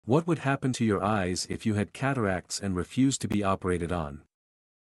What would happen to your eyes if you had cataracts and refused to be operated on?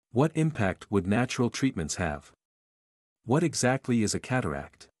 What impact would natural treatments have? What exactly is a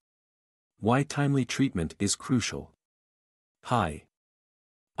cataract? Why timely treatment is crucial. Hi.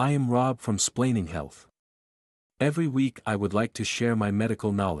 I am Rob from Xplaininghealth. Every week I would like to share my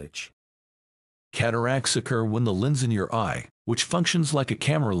medical knowledge. Cataracts occur when the lens in your eye, which functions like a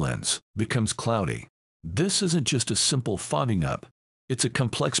camera lens, becomes cloudy. This isn't just a simple fogging up. It's a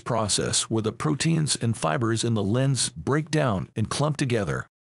complex process where the proteins and fibers in the lens break down and clump together.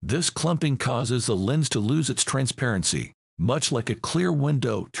 This clumping causes the lens to lose its transparency, much like a clear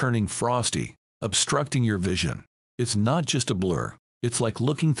window turning frosty, obstructing your vision. It's not just a blur, it's like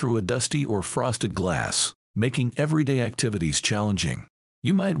looking through a dusty or frosted glass, making everyday activities challenging.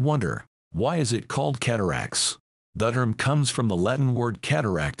 You might wonder, why is it called cataracts? The term comes from the Latin word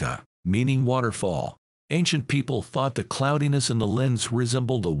cataracta, meaning waterfall. Ancient people thought the cloudiness in the lens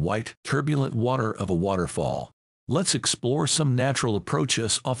resembled the white, turbulent water of a waterfall. Let's explore some natural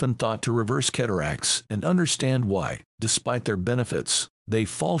approaches often thought to reverse cataracts and understand why, despite their benefits, they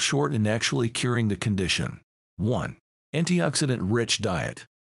fall short in actually curing the condition. 1. Antioxidant-rich diet.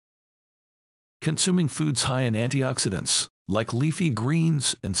 Consuming foods high in antioxidants, like leafy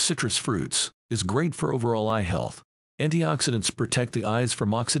greens and citrus fruits, is great for overall eye health. Antioxidants protect the eyes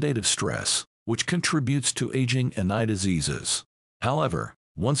from oxidative stress, which contributes to aging and eye diseases. However,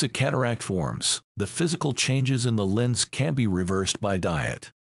 once a cataract forms, the physical changes in the lens can be reversed by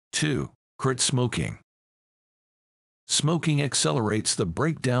diet. 2. Quit smoking. Smoking accelerates the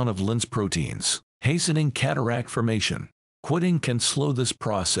breakdown of lens proteins, hastening cataract formation. Quitting can slow this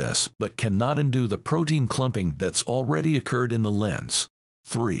process but cannot undo the protein clumping that's already occurred in the lens.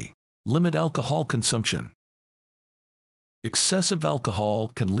 3. Limit alcohol consumption. Excessive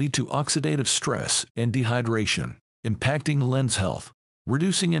alcohol can lead to oxidative stress and dehydration, impacting lens health.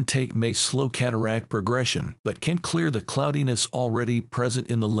 Reducing intake may slow cataract progression but can clear the cloudiness already present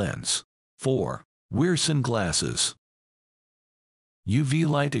in the lens. 4. Wear sunglasses. UV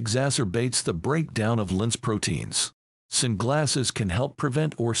light exacerbates the breakdown of lens proteins. Sunglasses can help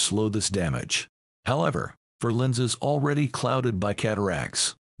prevent or slow this damage. However, for lenses already clouded by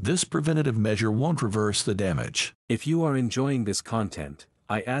cataracts, this preventative measure won't reverse the damage. If you are enjoying this content,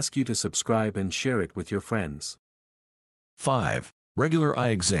 I ask you to subscribe and share it with your friends. 5. Regular eye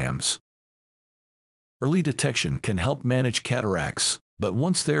exams. Early detection can help manage cataracts, but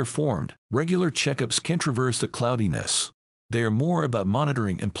once they're formed, regular checkups can't reverse the cloudiness. They are more about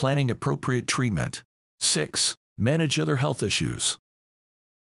monitoring and planning appropriate treatment. 6. Manage other health issues.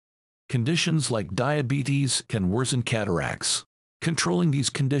 Conditions like diabetes can worsen cataracts. Controlling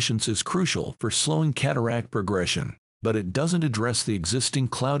these conditions is crucial for slowing cataract progression, but it doesn't address the existing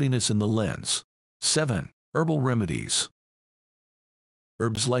cloudiness in the lens. 7. Herbal remedies.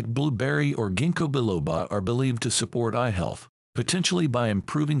 Herbs like blueberry or ginkgo biloba are believed to support eye health, potentially by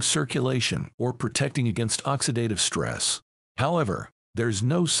improving circulation or protecting against oxidative stress. However, there's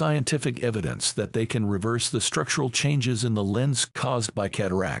no scientific evidence that they can reverse the structural changes in the lens caused by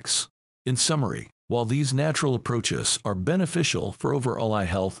cataracts. In summary, while these natural approaches are beneficial for overall eye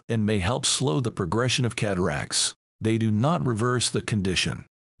health and may help slow the progression of cataracts, they do not reverse the condition.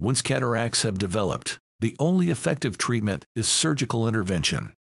 Once cataracts have developed, the only effective treatment is surgical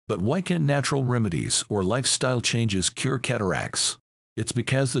intervention. But why can't natural remedies or lifestyle changes cure cataracts? It's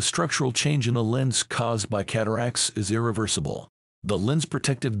because the structural change in a lens caused by cataracts is irreversible. The lens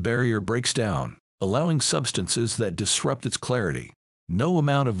protective barrier breaks down, allowing substances that disrupt its clarity. No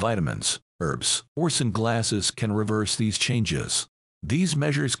amount of vitamins, herbs, or sunglasses can reverse these changes. These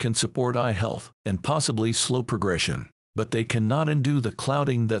measures can support eye health and possibly slow progression, but they cannot undo the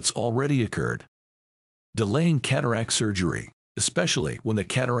clouding that's already occurred. Delaying cataract surgery, especially when the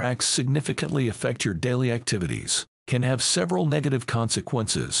cataracts significantly affect your daily activities, can have several negative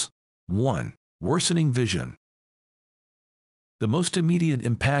consequences. 1. Worsening vision. The most immediate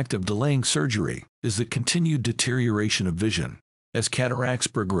impact of delaying surgery is the continued deterioration of vision. As cataracts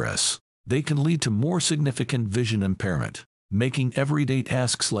progress, they can lead to more significant vision impairment, making everyday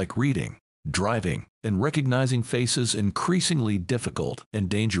tasks like reading, driving, and recognizing faces increasingly difficult and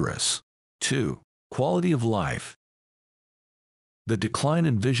dangerous. 2. Quality of life. The decline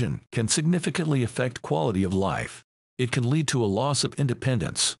in vision can significantly affect quality of life. It can lead to a loss of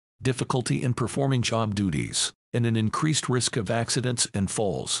independence, difficulty in performing job duties, and an increased risk of accidents and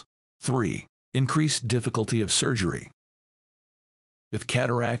falls. 3. Increased difficulty of surgery. If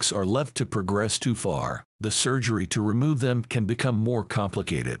cataracts are left to progress too far, the surgery to remove them can become more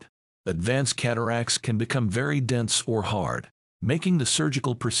complicated. Advanced cataracts can become very dense or hard, making the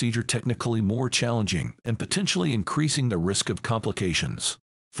surgical procedure technically more challenging and potentially increasing the risk of complications.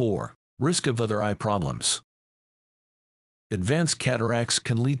 4. Risk of other eye problems. Advanced cataracts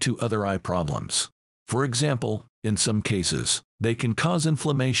can lead to other eye problems. For example, in some cases, they can cause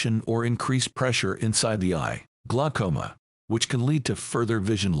inflammation or increased pressure inside the eye, glaucoma, which can lead to further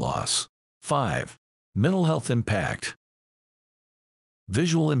vision loss. 5. Mental health impact.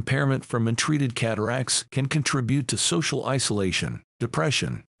 Visual impairment from untreated cataracts can contribute to social isolation,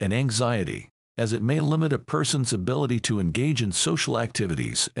 depression, and anxiety, as it may limit a person's ability to engage in social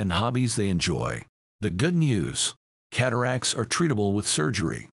activities and hobbies they enjoy. The good news: cataracts are treatable with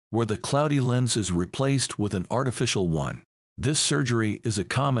surgery, where the cloudy lens is replaced with an artificial one. This surgery is a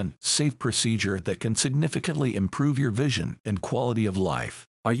common, safe procedure that can significantly improve your vision and quality of life.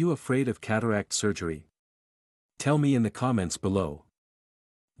 Are you afraid of cataract surgery? Tell me in the comments below.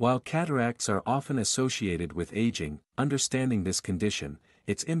 While cataracts are often associated with aging, understanding this condition,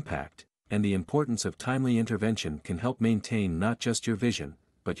 its impact, and the importance of timely intervention can help maintain not just your vision,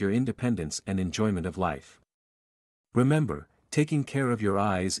 but your independence and enjoyment of life. Remember, taking care of your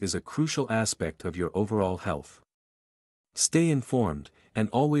eyes is a crucial aspect of your overall health. Stay informed, and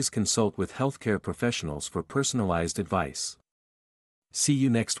always consult with healthcare professionals for personalized advice. See you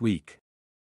next week.